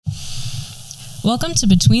Welcome to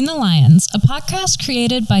Between the Lions, a podcast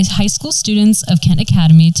created by high school students of Kent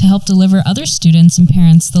Academy to help deliver other students and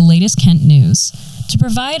parents the latest Kent news. To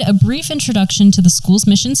provide a brief introduction to the school's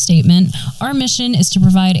mission statement, our mission is to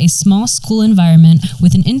provide a small school environment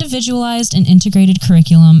with an individualized and integrated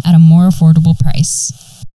curriculum at a more affordable price.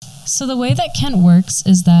 So the way that Kent works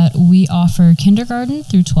is that we offer kindergarten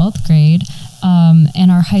through 12th grade, and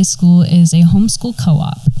our high school is a homeschool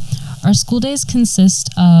co-op. Our school days consist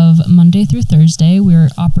of Monday through Thursday. We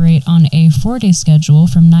operate on a 4-day schedule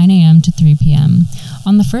from 9 a.m. to 3 p.m.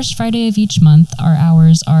 On the first Friday of each month, our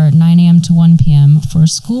hours are 9 a.m. to 1 p.m. for a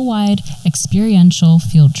school-wide experiential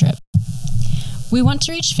field trip. We want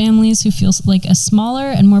to reach families who feel like a smaller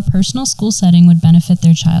and more personal school setting would benefit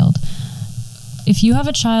their child. If you have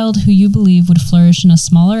a child who you believe would flourish in a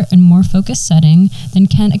smaller and more focused setting, then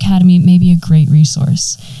Kent Academy may be a great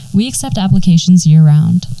resource. We accept applications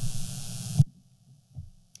year-round.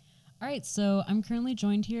 All right, so I'm currently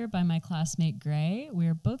joined here by my classmate, Gray.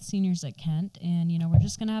 We're both seniors at Kent, and, we're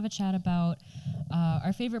just going to have a chat about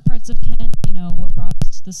our favorite parts of Kent, what brought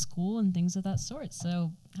us to the school and things of that sort.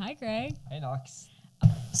 So, hi, Gray. Hey, Knox.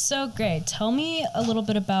 So, Gray, tell me a little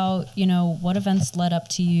bit about, what events led up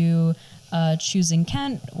to you choosing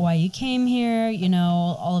Kent, why you came here,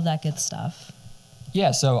 all of that good stuff.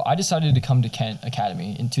 Yeah, so I decided to come to Kent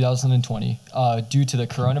Academy in 2020 due to the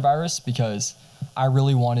coronavirus because I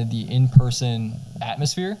really wanted the in-person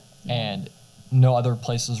atmosphere, and no other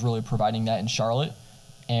place was really providing that in Charlotte.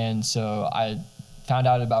 And so I found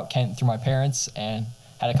out about Kent through my parents and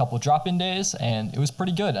had a couple of drop-in days, and it was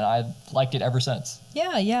pretty good, and I liked it ever since.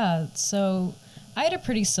 Yeah. So I had a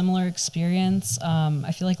pretty similar experience.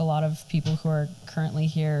 I feel like a lot of people who are currently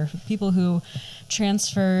here, people who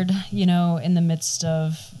transferred, in the midst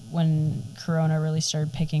of when Corona really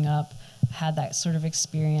started picking up, had that sort of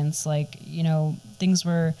experience. Like, things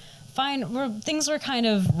were fine. Things were kind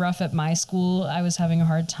of rough at my school. I was having a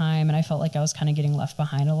hard time, and I felt like I was kind of getting left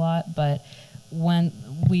behind a lot. But when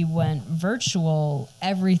we went virtual,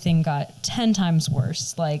 everything got 10 times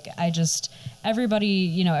worse. Like, everybody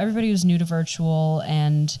was new to virtual,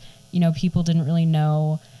 and, people didn't really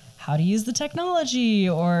know how to use the technology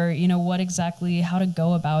or, how to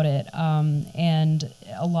go about it. And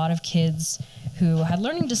a lot of kids who had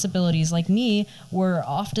learning disabilities like me were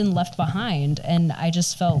often left behind, and I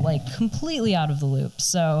just felt like completely out of the loop.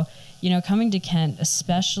 So, coming to Kent,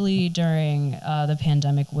 especially during the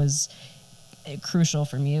pandemic, was crucial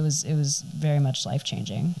for me. It was very much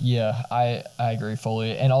life-changing. Yeah, I agree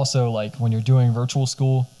fully. And also, like, when you're doing virtual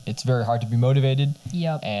school, it's very hard to be motivated.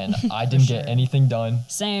 Yep. And I didn't get anything done.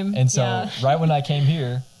 Same. And so right when I came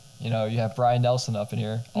here, you have Brian Nelson up in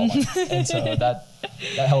here. And so that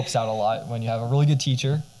helps out a lot when you have a really good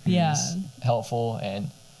teacher who's helpful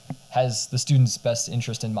and has the student's best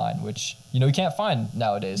interest in mind, which, you can't find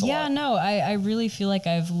nowadays a lot. Yeah, no, I really feel like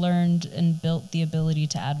I've learned and built the ability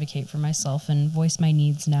to advocate for myself and voice my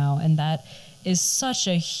needs now. And that is such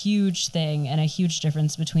a huge thing and a huge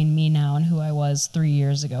difference between me now and who I was 4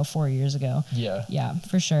 years ago. Yeah,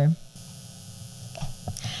 for sure.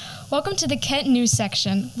 Welcome to the Kent News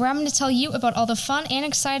section, where I'm going to tell you about all the fun and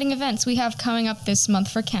exciting events we have coming up this month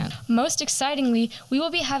for Kent. Most excitingly, we will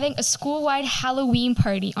be having a school-wide Halloween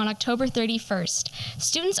party on October 31st.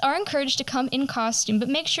 Students are encouraged to come in costume, but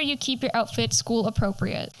make sure you keep your outfit school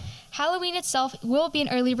appropriate. Halloween itself will be an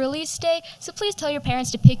early release day, so please tell your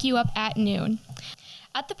parents to pick you up at noon.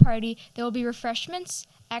 At the party, there will be refreshments,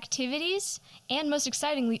 activities, and most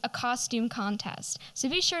excitingly, a costume contest. So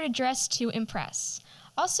be sure to dress to impress.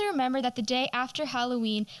 Also remember that the day after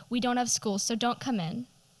Halloween, we don't have school, so don't come in.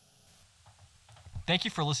 Thank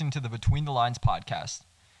you for listening to the Between the Lines podcast.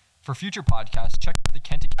 For future podcasts, check out the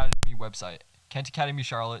Kent Academy website,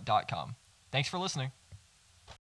 kentacademycharlotte.com. Thanks for listening.